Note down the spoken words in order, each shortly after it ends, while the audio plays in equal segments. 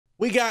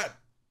We got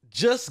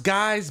just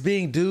guys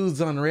being dudes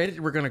on Reddit.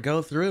 We're going to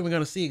go through and we're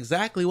going to see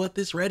exactly what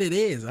this Reddit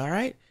is, all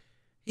right?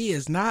 He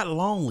is not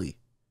lonely.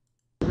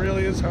 It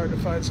really is hard to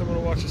find someone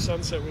to watch the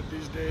sunset with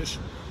these days.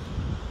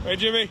 Right,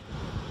 Jimmy?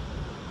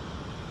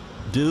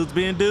 Dudes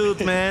being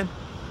dudes, man.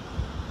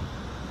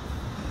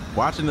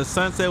 Watching the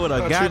sunset with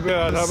a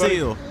goddamn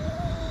seal.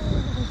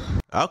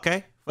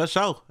 Okay, for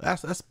sure.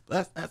 That's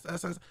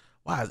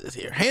why is this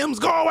here? Hams,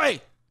 go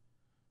away.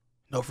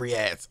 No free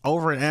ads.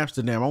 Over in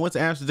Amsterdam. I went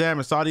to Amsterdam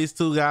and saw these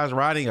two guys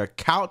riding a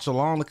couch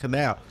along the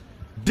canal.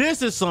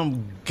 This is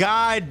some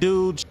guy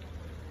dude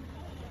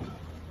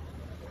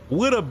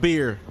with a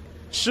beer,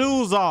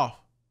 shoes off,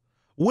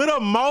 with a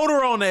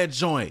motor on that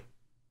joint.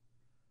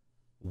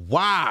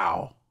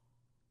 Wow.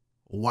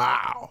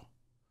 Wow.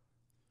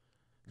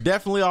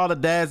 Definitely all the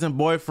dads and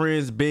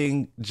boyfriends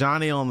being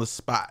Johnny on the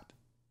spot.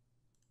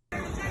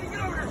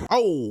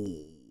 Oh.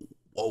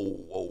 Whoa,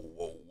 whoa,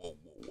 whoa, whoa, whoa,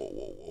 whoa,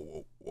 whoa,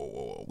 whoa, whoa,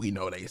 whoa. We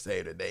know they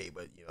say today,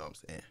 but you know what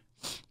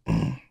I'm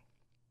saying?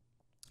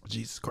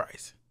 Jesus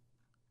Christ.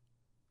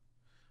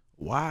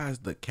 Why is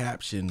the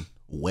caption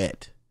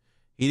wet?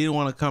 He didn't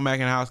want to come back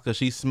in the house because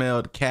she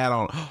smelled cat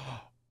on.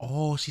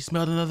 Oh, she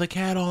smelled another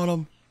cat on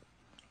him.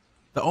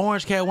 The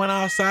orange cat went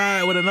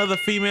outside with another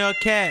female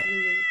cat.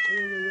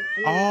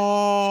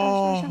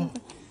 Oh.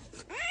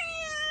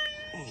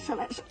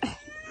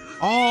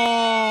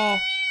 Oh.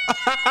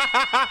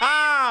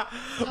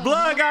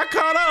 Blood got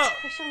caught up.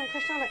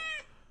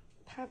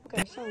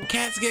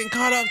 Cat's getting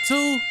caught up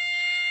too.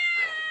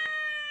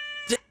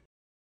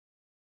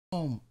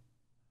 Damn.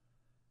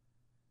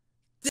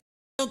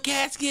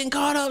 Cat's getting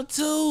caught up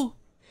too.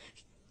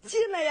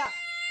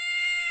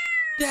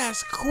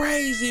 That's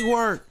crazy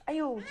work.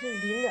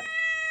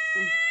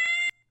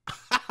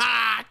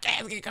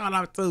 Cat's getting caught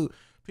up too.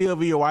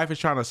 POV, your wife is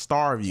trying to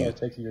starve you. So I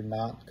take it you're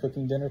not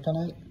cooking dinner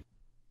tonight?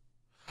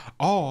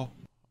 Oh.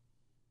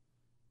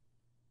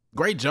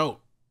 Great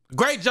joke.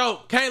 Great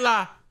joke. Can't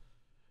lie.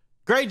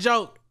 Great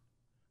joke.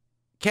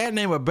 Can't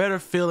name a better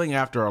feeling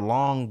after a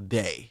long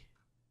day.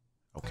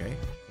 Okay,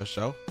 for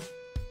sure.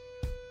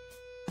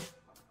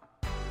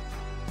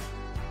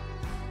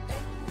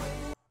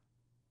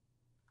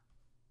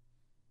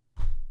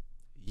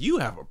 You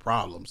have a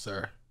problem,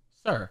 sir.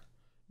 Sir,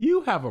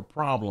 you have a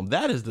problem.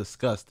 That is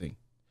disgusting.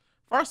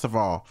 First of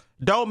all,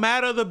 don't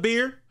matter the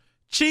beer.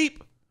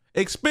 Cheap,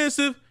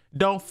 expensive,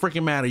 don't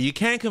freaking matter. You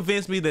can't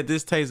convince me that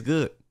this tastes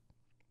good.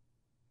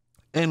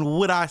 And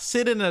would I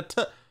sit in a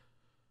tub?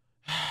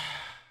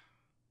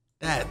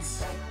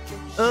 That's,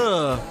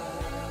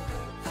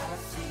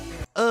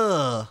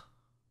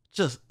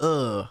 just,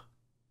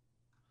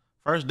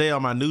 First day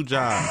on my new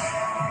job.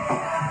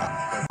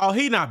 Oh,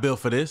 he not built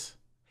for this.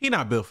 He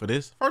not built for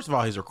this. First of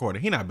all, he's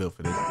recording. He not built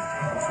for this.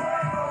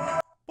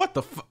 What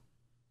the fuck?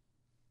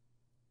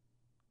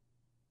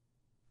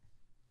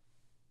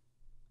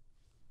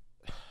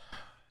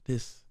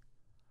 This.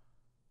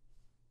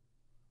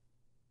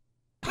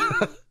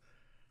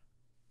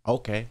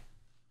 Okay.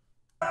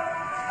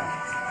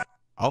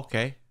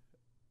 Okay.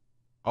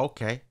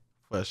 Okay.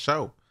 For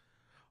sure.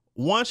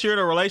 Once you're in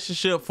a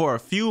relationship for a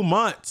few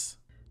months.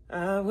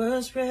 I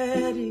was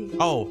ready.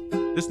 Oh,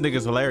 this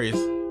nigga's hilarious.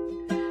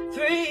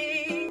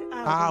 3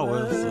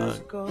 hours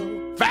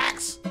ago.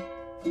 Facts.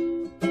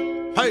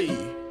 Hey.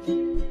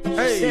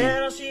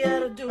 Hey.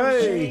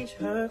 Hey.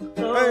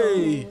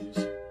 Hey.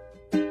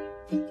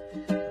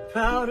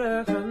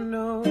 Powder her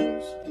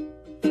nose.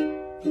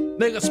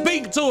 Nigga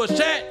speaking to us,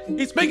 chat.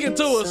 He's speaking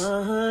to us.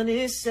 Sun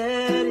is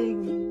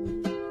setting.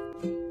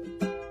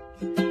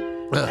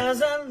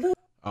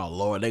 Oh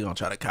Lord, they gonna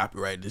try to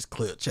copyright this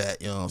clip,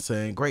 chat. You know what I'm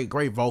saying?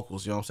 Great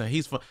vocals. You know what I'm saying?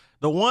 He's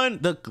the one,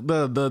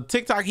 the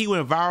TikTok he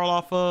went viral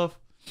off of.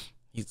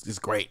 It's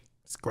great.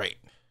 It's great.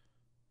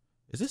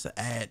 Is this an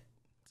ad?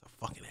 It's a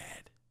fucking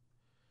ad.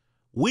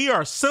 We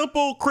are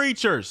simple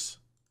creatures.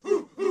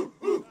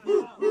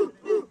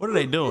 What are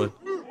they doing?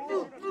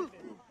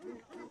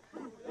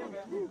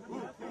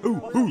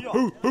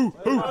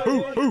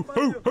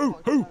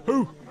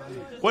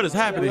 What is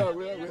happening? Are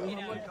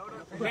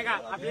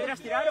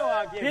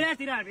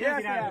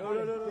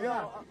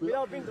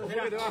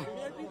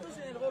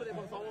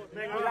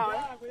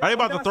they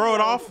about to throw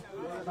it off?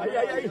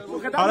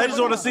 Oh, they just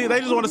want to see. They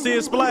just want to see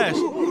it splash.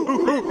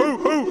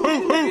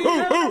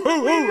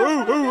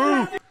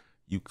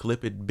 You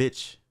clip it,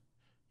 bitch.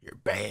 You're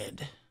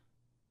bad.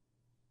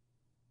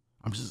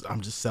 I'm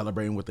just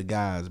celebrating with the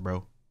guys,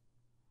 bro.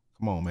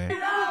 Come on,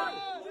 man.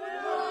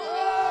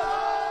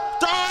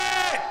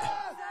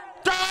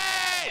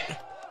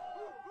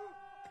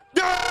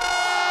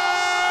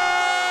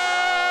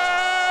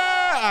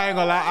 I ain't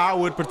gonna lie, I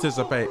would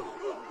participate.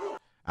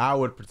 I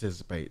would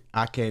participate.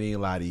 I can't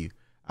even lie to you.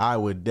 I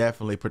would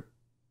definitely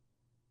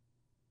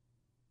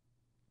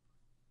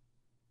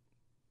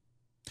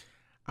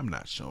I'm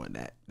not showing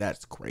that.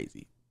 That's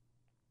crazy.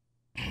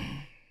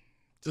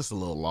 Just a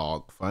little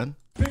log fun.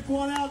 Pick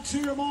one out,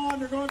 cheer them on.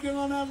 They're gonna get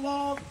on that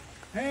log.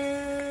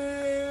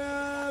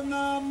 And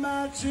the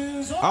match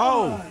is on.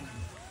 Oh,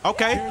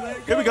 okay.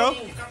 Here we go.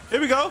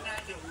 Here we go.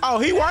 Oh,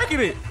 he working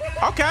it.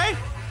 Okay.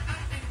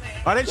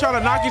 Are they trying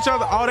to knock each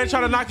other? Oh, they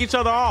trying to knock each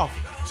other off.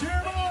 Cheer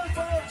them on,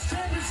 folks.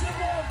 Championship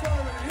walk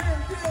over.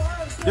 Here, the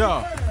Ohio State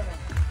Yeah. Fair.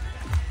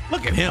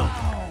 Look at him.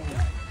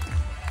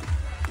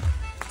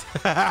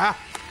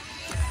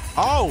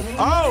 Oh.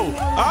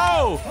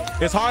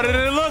 It's harder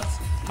than it looks.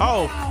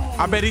 Oh,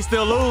 I bet he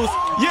still lose.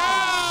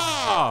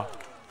 Yeah.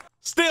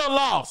 Still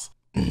lost.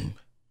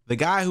 The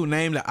guy who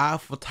named the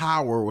Eiffel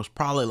Tower was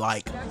probably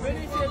like,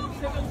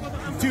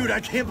 dude, I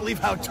can't believe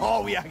how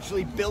tall we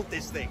actually built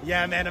this thing.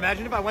 Yeah, man,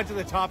 imagine if I went to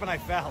the top and I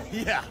fell.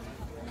 Yeah.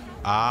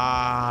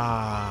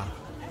 ah.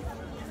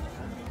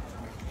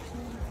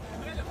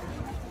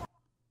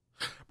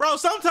 Bro,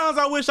 sometimes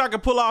I wish I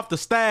could pull off the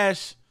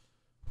stash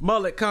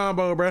mullet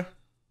combo, bruh.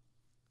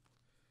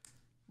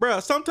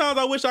 Bruh, sometimes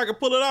I wish I could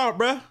pull it off,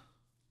 bruh. You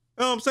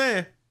know what I'm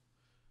saying?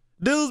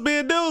 Dudes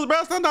being dudes,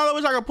 bruh. Sometimes I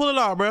wish I could pull it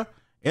off, bruh.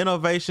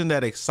 Innovation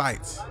that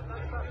excites.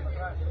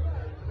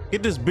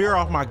 Get this beer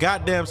off my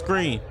goddamn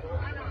screen.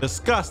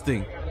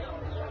 Disgusting.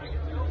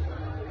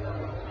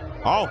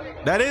 Oh,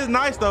 that is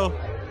nice though.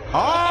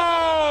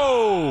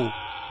 Oh!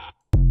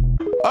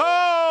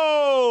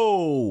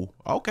 Oh!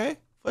 Okay,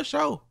 for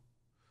sure.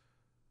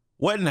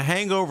 What in the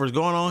hangover is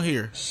going on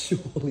here?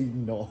 Surely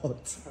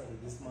not.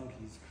 This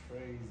monkey's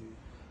crazy.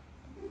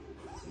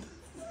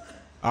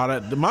 Oh,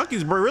 the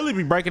monkeys really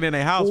be breaking in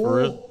their house for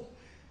real.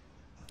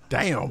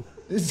 Damn.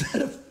 Is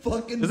that a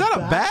fucking Is that a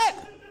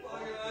bat?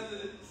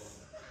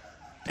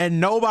 And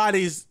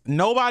nobody's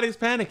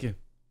panicking.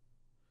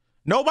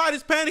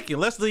 Nobody's panicking.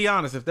 Let's be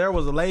honest. If there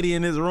was a lady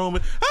in this room,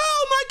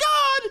 oh my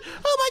God,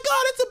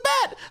 it's a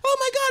bat. Oh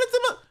my God, it's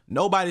a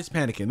nobody's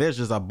panicking. There's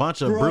just a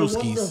bunch of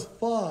brewskis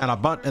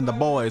and the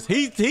boys.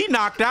 He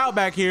knocked out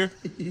back here,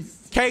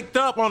 caked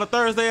up on a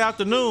Thursday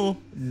afternoon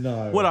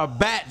with a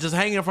bat just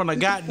hanging from the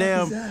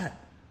goddamn. That?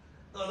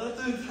 No,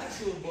 that's the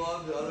actual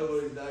bomb. The other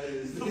one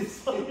died.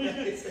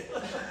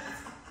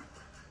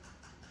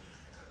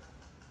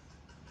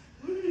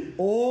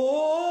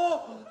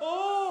 Oh!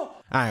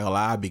 I ain't gonna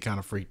lie, I'd be kind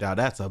of freaked out.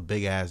 That's a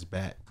big ass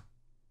bat.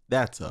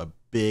 That's a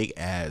big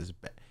ass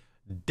bat.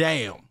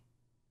 Damn.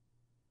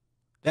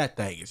 That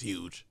thing is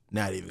huge.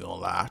 Not even gonna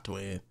lie,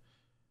 twin.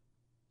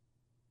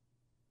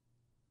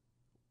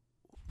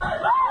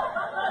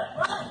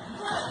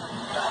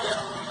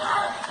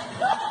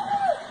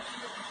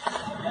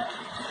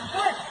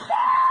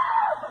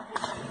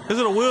 Is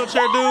it a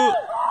wheelchair dude?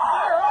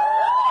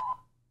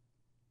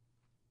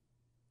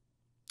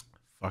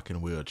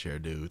 Fucking wheelchair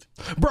dude.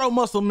 Bro,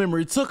 muscle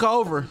memory took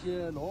over.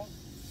 Du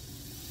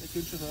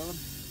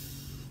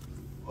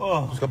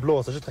ska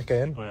blåsa 23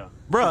 in.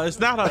 Bro, it's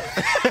not a...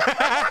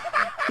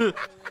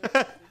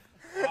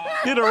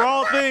 Did the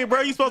wrong thing,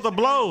 bro. You supposed to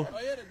blow.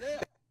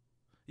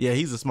 Yeah,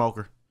 he's a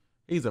smoker.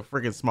 He's a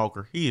freaking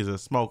smoker. He is a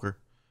smoker.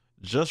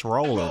 Just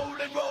rolling.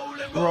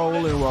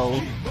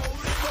 Rolling.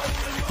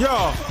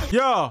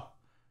 Yo.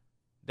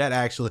 That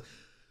actually...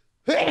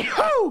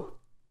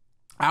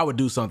 I would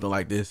do something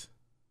like this.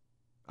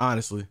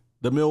 Honestly.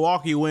 The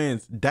Milwaukee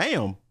wins.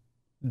 Damn.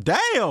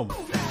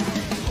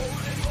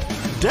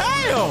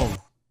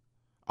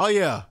 Oh,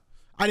 yeah.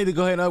 I need to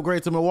go ahead and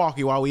upgrade to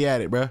Milwaukee while we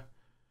at it, bro.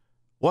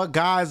 What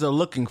guys are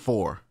looking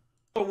for?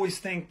 I always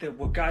think that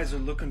what guys are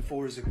looking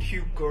for is a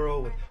cute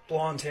girl with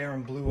blonde hair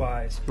and blue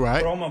eyes.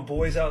 Right. For all my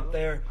boys out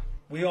there,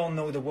 we all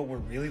know that what we're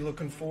really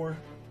looking for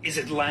is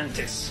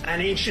Atlantis,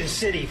 an ancient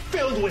city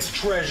filled with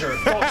treasure.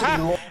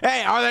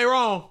 Hey, are they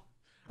wrong?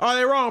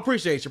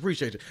 Appreciate you.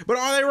 But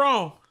are they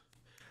wrong?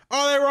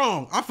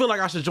 I feel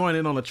like I should join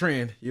in on the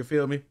trend. You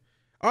feel me?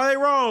 Are they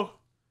wrong?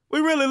 We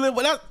really live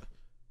with that.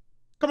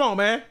 Come on,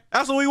 man.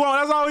 That's what we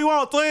want. That's all we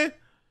want, twin.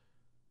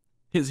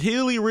 His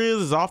Healy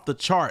Riz is off the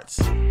charts.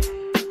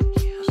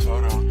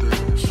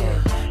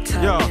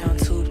 Yo.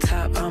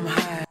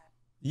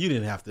 You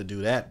didn't have to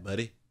do that,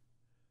 buddy.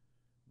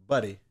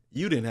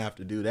 You didn't have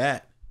to do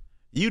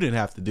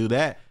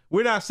that.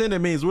 We're not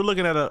sending memes. We're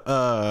looking at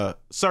a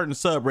certain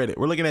subreddit.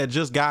 We're looking at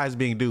just guys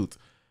being dudes.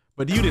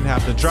 But you didn't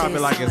have to drop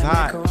it like it's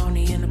hot.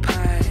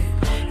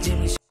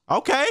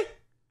 Okay.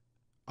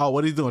 Oh,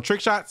 what he's doing? Trick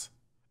shots?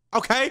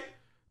 Okay.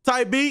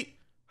 Type beat.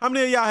 How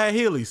many of y'all had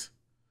Heelys?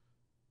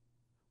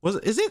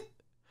 Is it?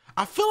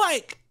 I feel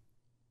like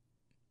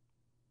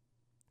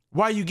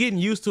while you getting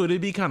used to it,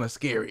 it'd be kind of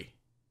scary.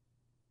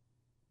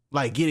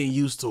 Like getting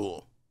used to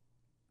them.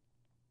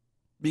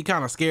 Be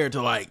kind of scared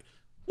to like,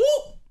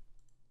 whoop.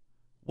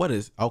 What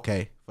is,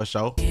 okay, for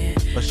sure.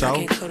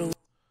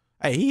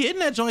 Hey, he hitting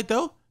that joint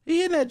though.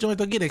 Get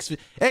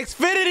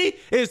Xfinity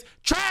is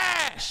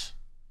trash.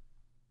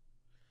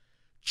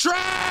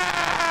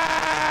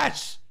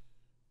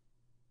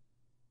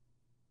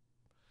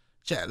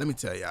 Chat, let me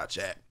tell y'all,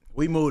 chat.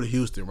 We moved to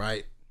Houston,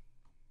 right?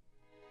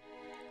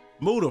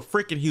 Moved to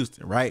freaking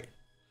Houston, right?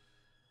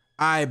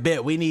 I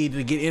bet we need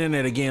to get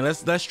internet again.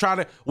 Let's try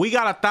to. We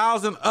got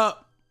 1,000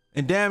 up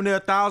and damn near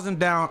 1,000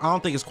 down. I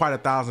don't think it's quite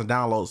 1,000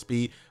 download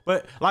speed,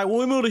 but like when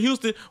we move to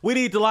Houston, we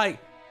need to like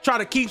try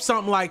to keep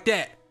something like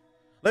that.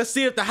 Let's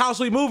see if the house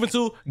we moving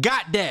to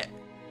got that.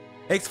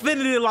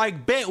 Xfinity,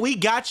 like, bet we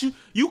got you.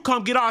 You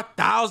come get our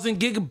 1,000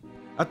 gig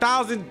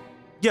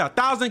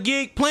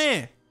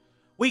plan.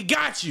 We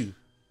got you.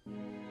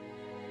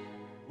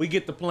 We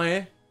get the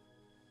plan.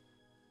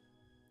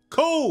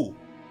 Cool.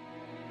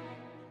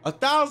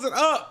 1,000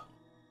 up.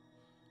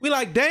 We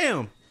like,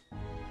 damn.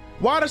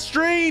 Why the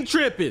stream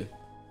tripping?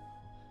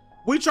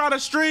 We try to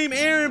stream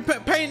Aaron,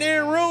 paint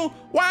Aaron room.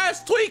 Why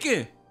it's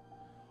tweaking?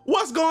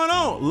 What's going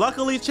on?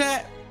 Luckily,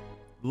 chat.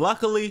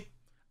 Luckily,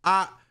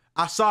 I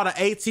saw the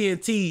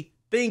AT&T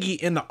thingy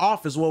in the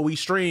office where we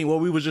streamed, where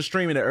we was just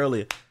streaming it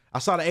earlier. I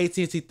saw the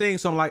AT&T thing,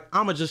 so I'm like,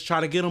 I'ma just try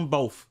to get them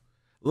both.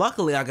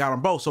 Luckily, I got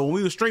them both. So when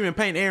we were streaming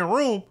paint Aaron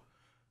room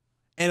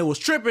and it was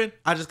tripping,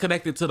 I just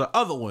connected to the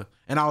other one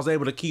and I was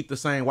able to keep the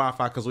same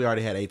Wi-Fi because we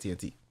already had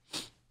AT&T.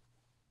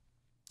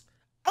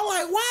 I'm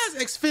like, why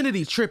is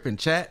Xfinity tripping,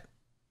 chat?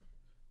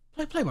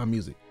 Play my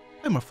music.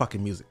 Play my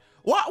fucking music.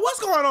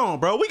 What's going on,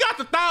 bro? We got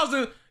the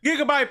 1,000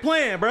 gigabyte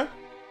plan, bro.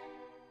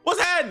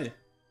 What's happening?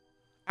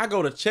 I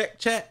go to check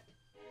chat.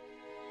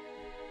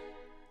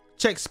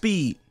 Check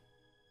speed.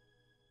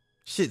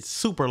 Shit's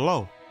super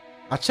low.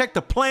 I check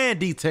the plan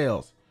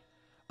details.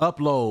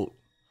 Upload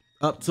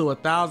up to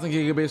 1,000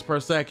 gigabits per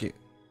second.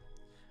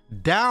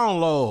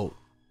 Download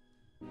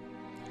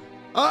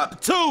up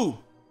to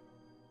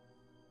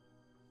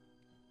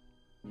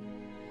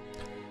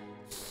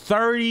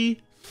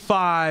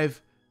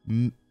 35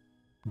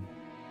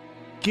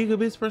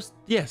 gigabits per,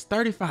 yes,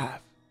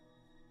 35.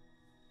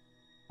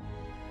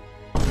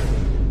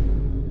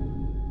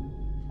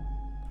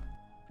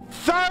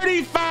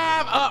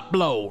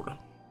 Upload.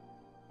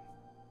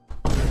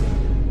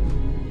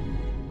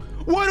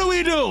 What are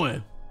we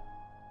doing?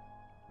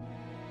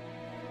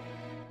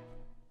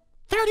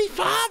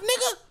 35,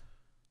 nigga?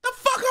 The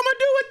fuck I'm gonna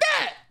do with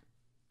that?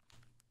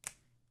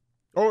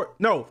 Or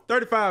no,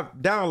 35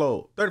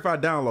 download.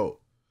 35 download.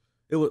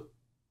 It was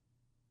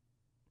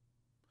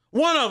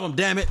one of them,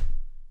 damn it.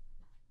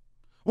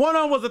 One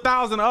of them was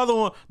 1,000, the other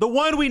one, the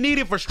one we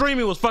needed for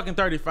streaming was fucking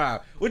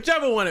 35.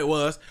 Whichever one it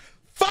was.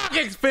 Fuck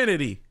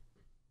Xfinity.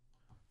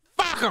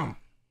 Fuck them.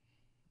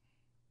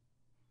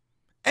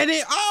 And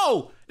then,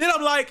 then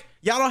I'm like,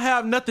 y'all don't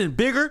have nothing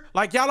bigger?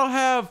 Like y'all don't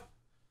have,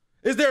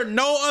 is there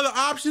no other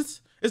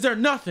options? Is there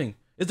nothing?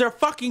 Is there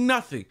fucking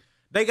nothing?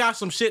 They got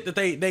some shit that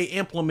they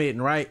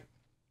implementing, right?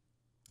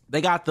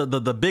 They got the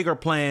bigger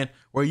plan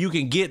where you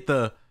can get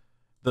the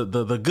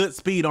good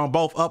speed on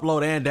both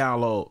upload and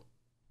download.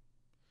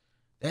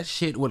 That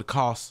shit would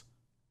cost,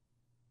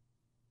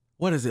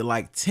 what is it,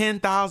 like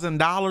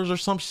 $10,000 or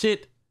some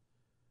shit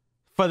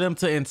for them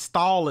to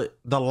install it,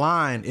 the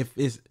line, if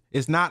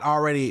it's not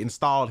already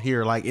installed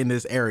here, like in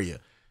this area.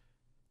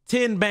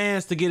 10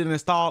 bands to get it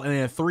installed and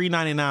then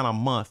 $399 a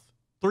month.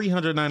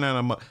 $399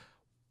 a month.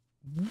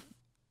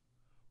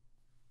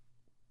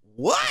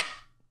 What?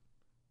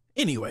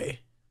 Anyway,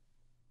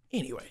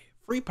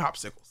 free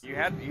popsicles. You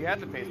had the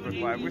Facebook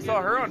Live. We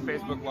saw her on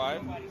Facebook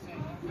Live.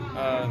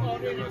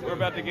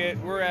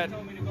 We're at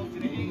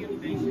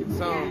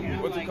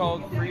some, what's it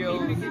called?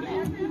 Frio's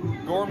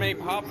Gourmet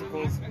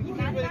Popsicles.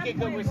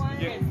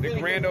 The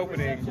grand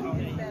opening.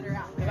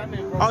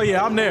 Oh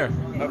yeah, I'm there.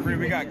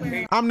 We got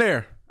cake. I'm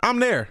there.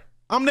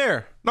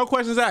 No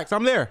questions asked.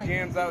 I'm there.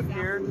 Cans out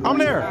here. I'm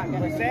there.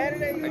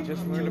 Saturday. I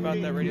just learned about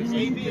that radio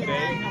station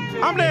today.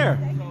 I'm there.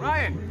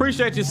 Ryan.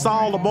 Appreciate you,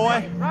 Saul, the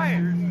boy.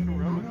 Ryan.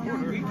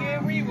 We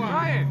can't rewind.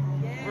 Ryan.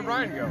 Where'd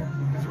Ryan go?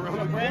 He's around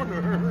the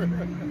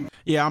corner.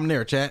 Yeah, I'm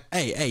there, chat.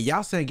 Hey,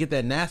 y'all saying get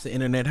that NASA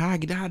internet. How I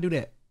do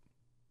that?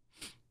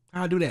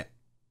 How I get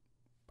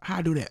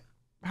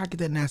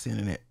that NASA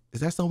internet? Is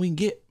that something we can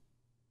get?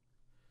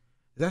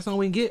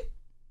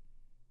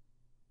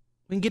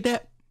 We can get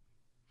that?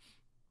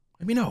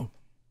 Let me know.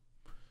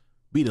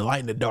 Be the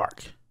light in the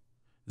dark.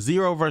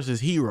 Zero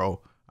versus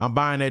Hero. I'm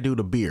buying that dude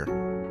a beer.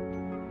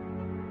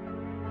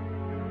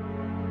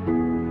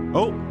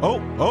 Oh.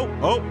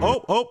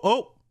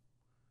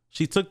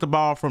 She took the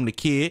ball from the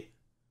kid.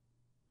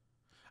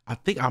 I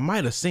think I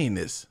might have seen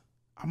this.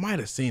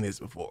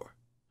 Before.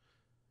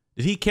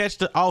 Did he catch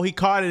the, he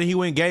caught it and he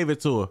went and gave it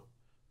to her.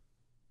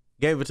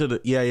 Gave it to the,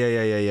 yeah.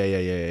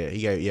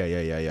 He gave,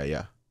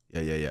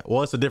 yeah.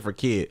 Well, it's a different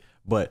kid,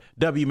 but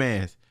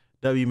W-Mans.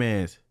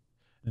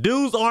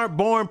 Dudes aren't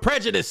born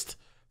prejudiced.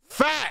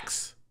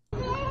 Facts.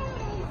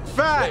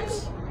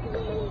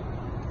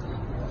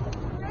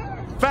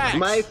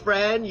 My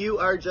friend, you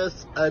are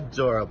just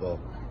adorable.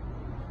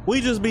 We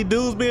just be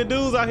dudes being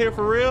dudes out here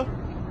for real.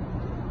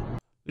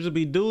 We just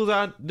be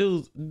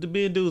dudes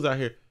being dudes out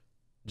here.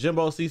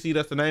 Jimbo CC,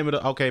 that's the name of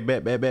the, okay,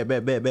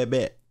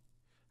 bet.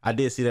 I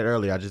did see that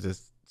earlier, I just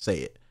didn't say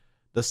it.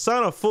 The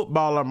son of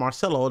footballer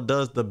Marcelo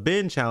does the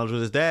bin challenge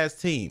with his dad's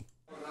team.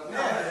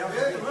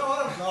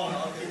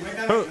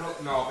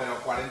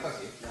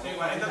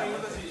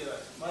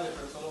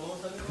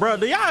 Bro,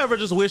 do y'all ever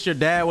just wish your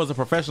dad was a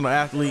professional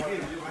athlete?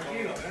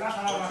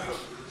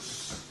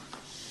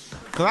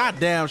 Cause I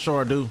damn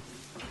sure do.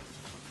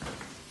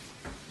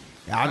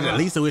 I just at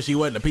least wish he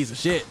wasn't a piece of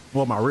shit.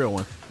 Well, my real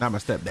one, not my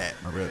stepdad.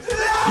 My real.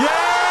 Yeah!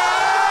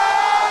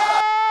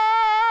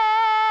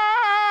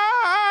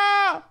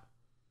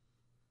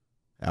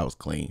 That was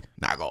clean.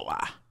 Not gonna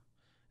lie.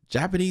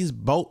 Japanese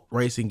boat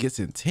racing gets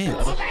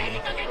intense.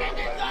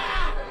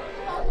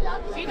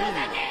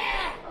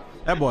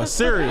 That boy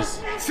serious.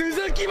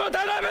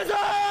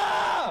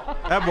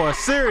 That boy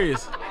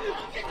serious.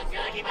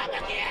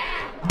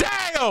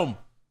 Damn.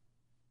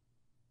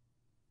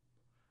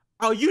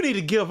 Oh, you need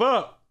to give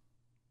up.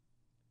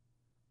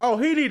 Oh,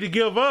 he need to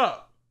give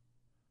up.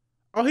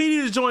 Oh, he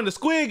need to join the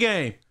Squid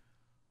Game.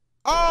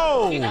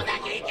 Oh.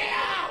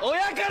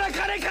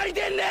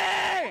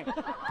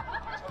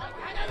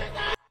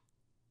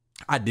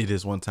 I did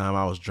this one time.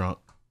 I was drunk.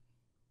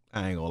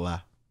 I ain't gonna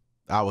lie.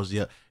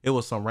 It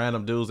was some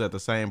random dudes at the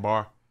same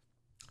bar.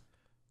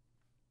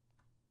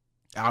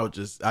 I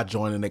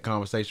joined in that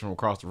conversation from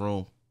across the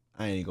room.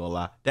 I ain't gonna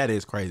lie. That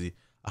is crazy.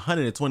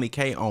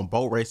 120K on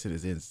boat racing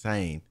is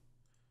insane.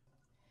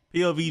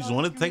 POV just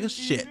wanted to take a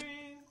shit.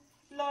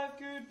 Life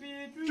could be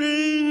a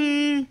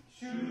dream.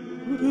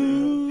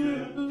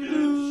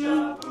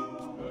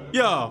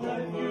 Yeah.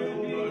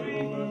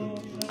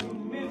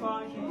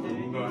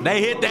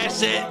 They hit that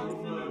shit.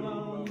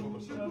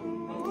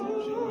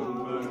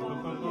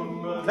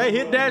 They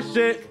hit that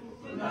shit.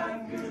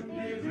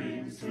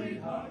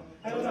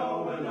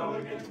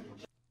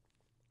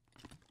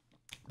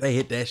 They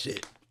hit that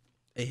shit.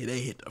 They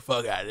hit the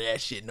fuck out of that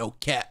shit. No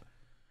cap.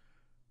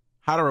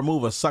 How to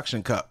remove a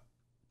suction cup.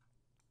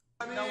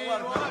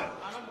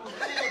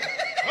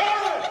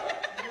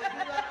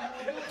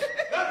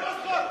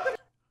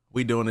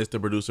 We doing this to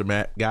producer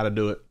Matt. Gotta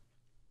do it.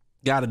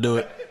 Gotta do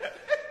it.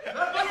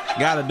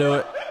 Gotta do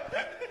it.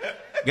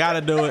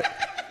 Gotta do it.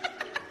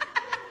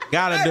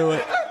 Gotta do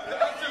it.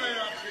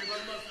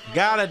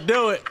 Gotta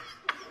do it.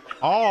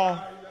 All.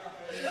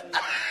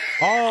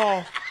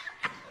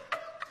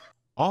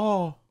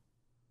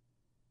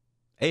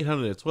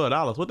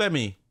 $812. What that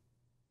mean?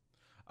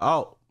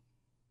 Oh.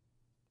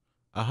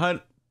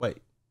 100.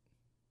 Wait.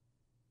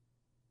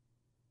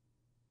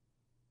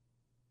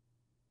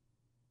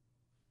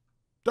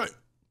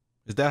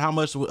 Is that how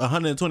much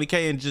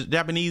 120K in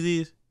Japanese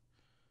is?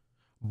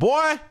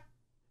 Boy,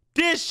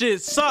 this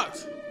shit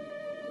sucks.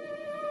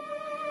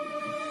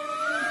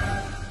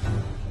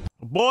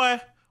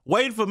 Boy,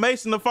 waiting for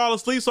Mason to fall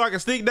asleep so I can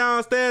sneak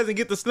downstairs and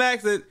get the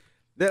snacks that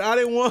I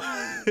didn't want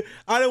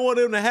I didn't want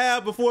him to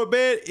have before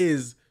bed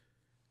is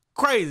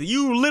crazy.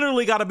 You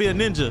literally gotta be a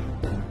ninja.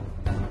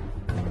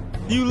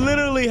 You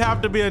literally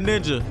have to be a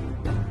ninja.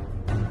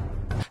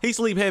 He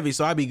sleep heavy,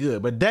 so I be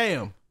good. But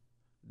damn.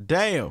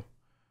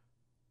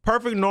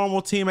 Perfect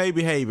normal teammate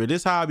behavior.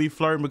 This how I be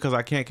flirting because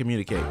I can't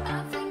communicate.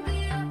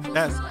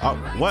 That's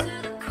what?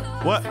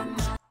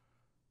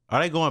 Are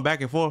they going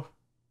back and forth?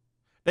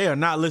 They are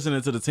not listening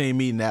to the team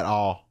meeting at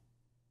all.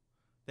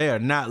 They are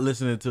not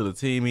listening to the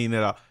team meeting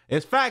at all.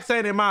 It's facts,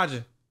 ain't it,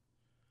 Majin?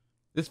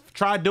 Just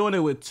try doing it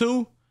with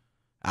two.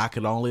 I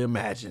can only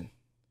imagine.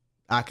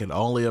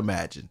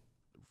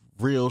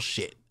 Real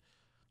shit.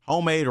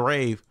 Homemade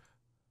rave.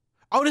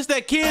 Oh, this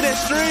that kid that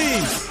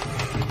streams.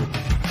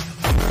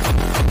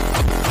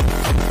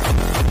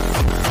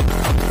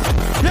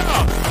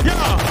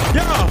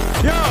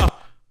 Yeah.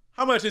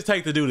 How much it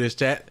take to do this,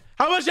 chat?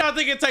 How much y'all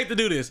think it take to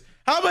do this?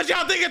 How much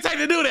y'all think it take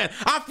to do that?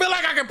 I feel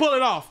like I can pull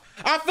it off.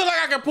 I feel like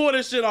I can pull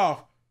this shit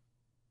off.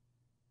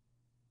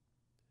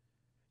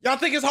 Y'all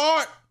think it's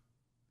hard?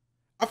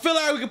 I feel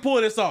like we can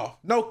pull this off.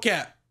 No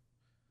cap.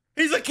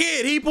 He's a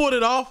kid. He pulled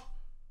it off.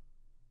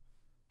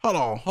 Hold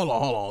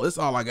on. This is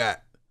all I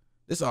got.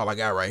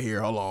 Right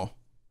here. Hold on.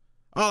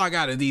 All I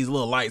got is these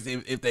little lights,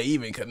 if they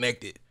even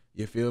connected.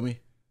 You feel me?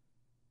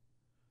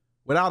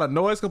 Without a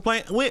noise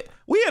complaint. We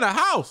in a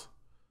house.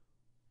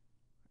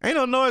 Ain't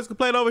no noise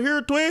complaint over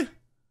here, twin.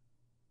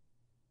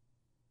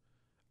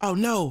 Oh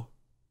no.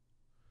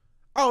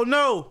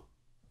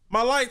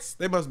 My lights,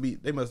 they must be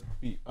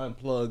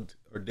unplugged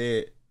or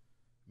dead.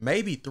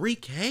 Maybe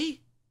 3K?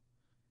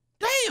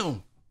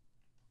 Damn.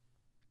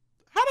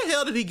 How the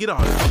hell did he get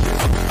on this shit?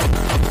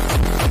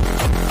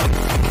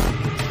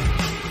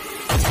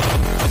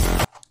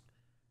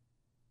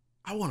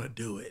 I want to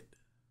do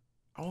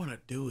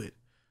it.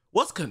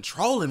 What's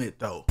controlling it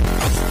though?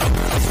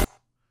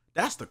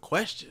 That's the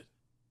question.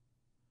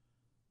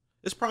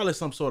 It's probably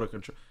some sort of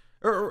control.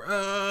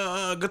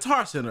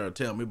 Guitar Center will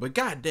tell me, but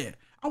goddamn,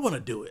 I want to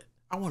do it.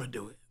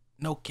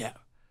 No cap.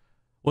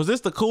 Was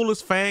this the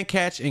coolest fan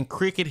catch in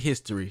cricket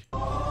history?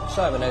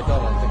 Simon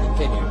O'Donnell to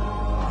continue.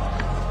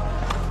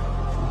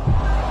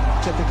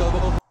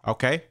 Typical.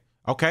 Okay.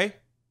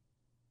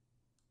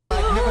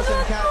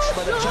 Magnificent catch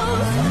by the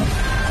champion.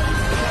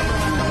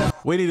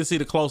 We need to see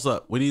the close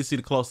up.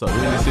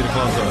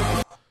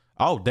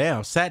 Oh,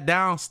 damn. Sat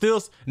down,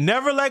 still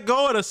never let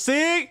go of the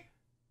cig.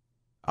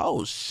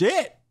 Oh,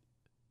 shit.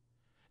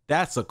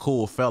 That's a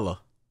cool fella.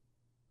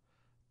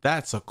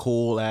 That's a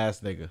cool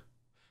ass nigga.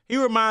 He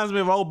reminds me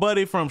of old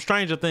buddy from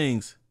Stranger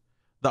Things,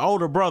 the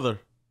older brother.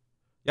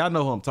 Y'all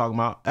know who I'm talking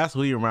about. That's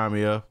who he remind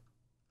me of.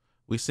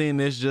 We seen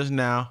this just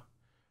now.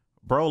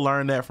 Bro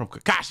learned that from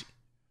Kakashi.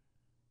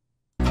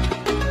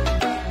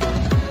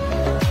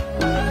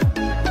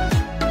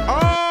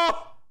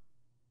 Oh!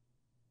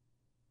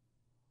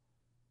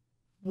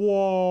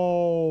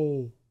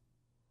 Whoa.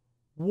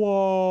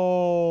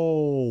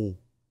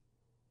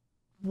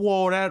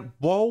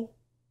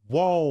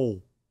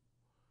 Whoa.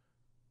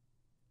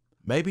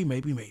 Maybe. You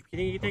think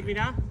you can take me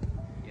down?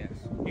 Yes.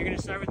 You're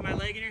gonna start with my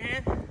leg in your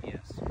hand?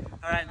 Yes.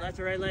 All right, left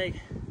or right leg?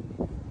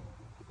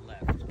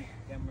 Left. Okay,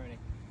 I'm ready.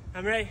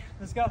 I'm ready.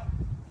 Let's go.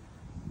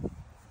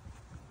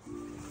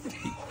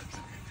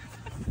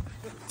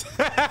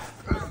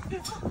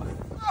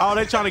 Oh,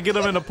 they trying to get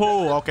him in the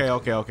pool. Okay.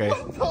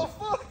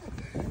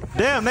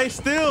 Damn, they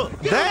still.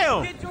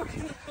 Damn,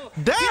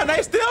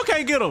 they still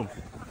can't get him.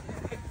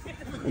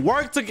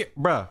 Work to get,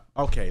 bruh.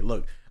 Okay,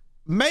 look.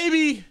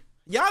 Maybe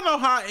y'all know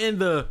how in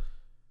the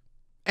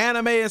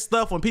anime and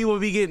stuff when people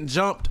be getting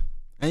jumped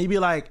and you be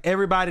like,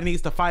 everybody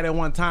needs to fight at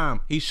one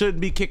time. He shouldn't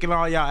be kicking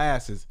all y'all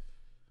asses.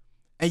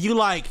 And you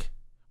like,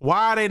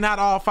 why are they not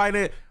all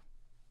fighting?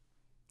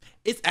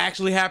 It's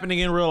actually happening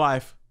in real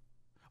life.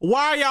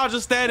 Why are y'all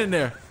just standing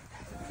there?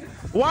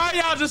 Why are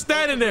y'all just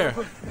standing there?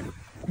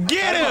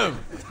 Get him!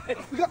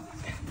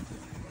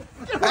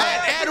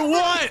 At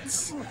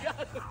once!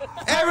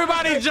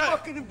 Everybody just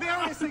fucking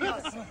embarrassing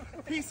us,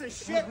 piece of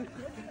shit.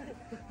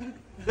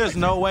 There's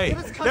no way.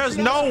 There's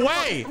no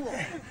way.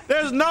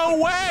 There's no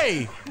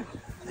way.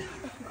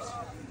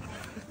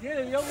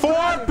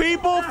 4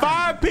 people,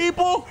 5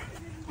 people.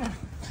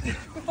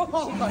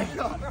 Oh my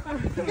god.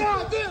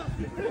 God damn.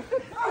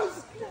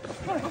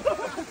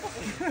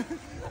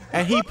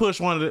 And he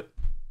pushed one of the.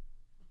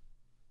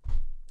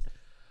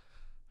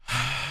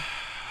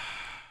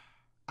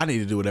 I need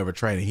to do whatever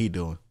training he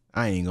doing.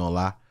 I ain't gonna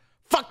lie.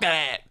 Fuck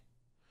that.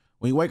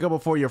 When you wake up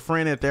before your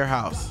friend at their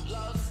house,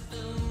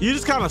 you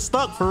just kind of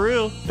stuck for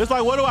real. It's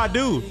like, what do I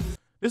do?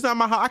 This not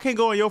my house. I can't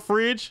go in your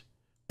fridge.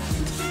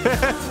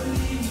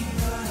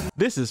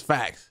 This is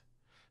facts.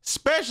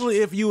 Especially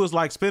if you was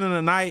like spending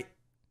the night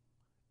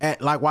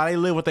at like while they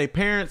live with their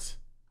parents.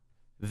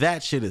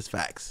 That shit is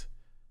facts.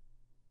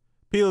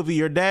 POV,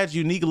 your dad's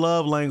unique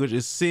love language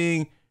is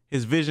seeing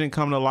his vision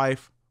come to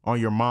life on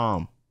your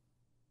mom.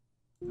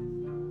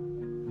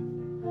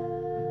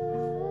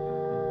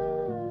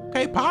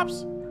 Okay,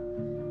 Pops.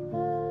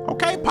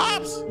 Okay,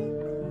 Pops.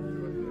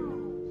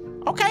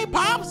 Okay,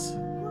 Pops.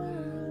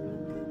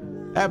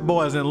 That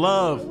boy's in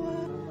love.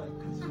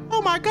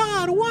 Oh my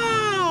God,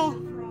 wow.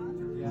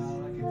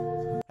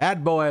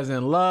 That boy is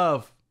in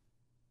love.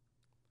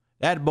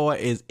 That boy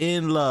is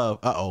in love.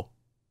 Uh-oh.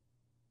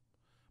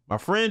 My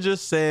friend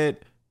just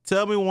said,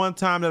 tell me one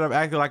time that I've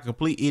acted like a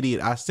complete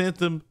idiot. I sent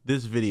them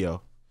this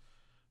video.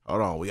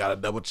 Hold on, we gotta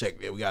double check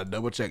that. We gotta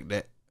double check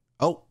that.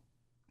 Oh,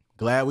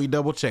 glad we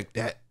double checked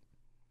that.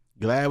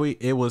 Glad we,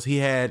 he was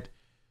in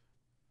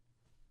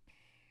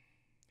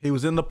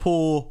the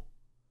pool.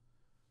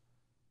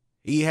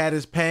 He had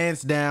his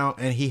pants down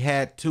and he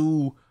had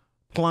 2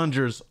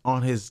 plungers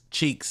on his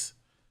cheeks.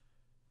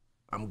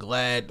 I'm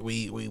glad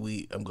we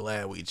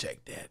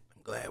checked that.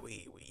 I'm glad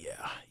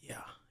yeah.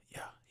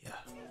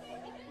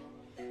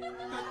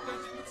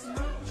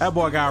 That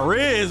boy got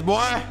riz,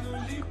 boy.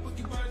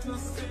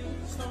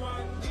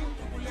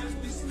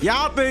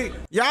 Y'all think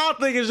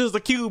it's just a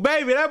cute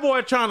baby. That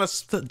boy trying to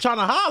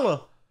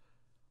holler.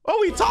 What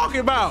we talking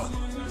about?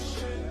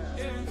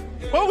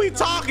 What we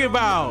talking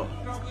about?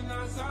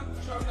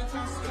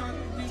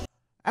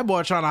 That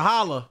boy trying to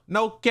holler.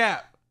 No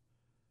cap.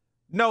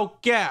 No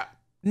cap.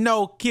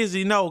 No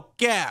kizzy, no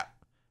cap.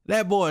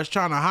 That boy is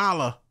trying to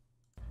holler.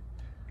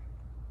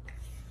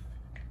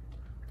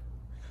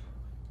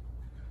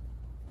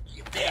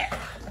 Yeah.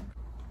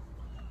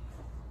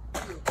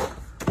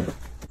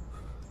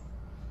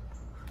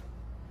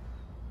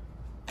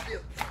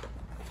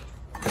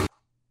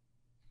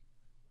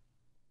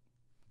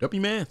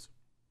 W-mans.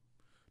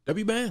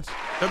 W-mans.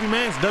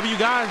 W-mans. W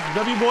guys.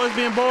 W boys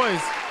being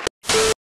boys.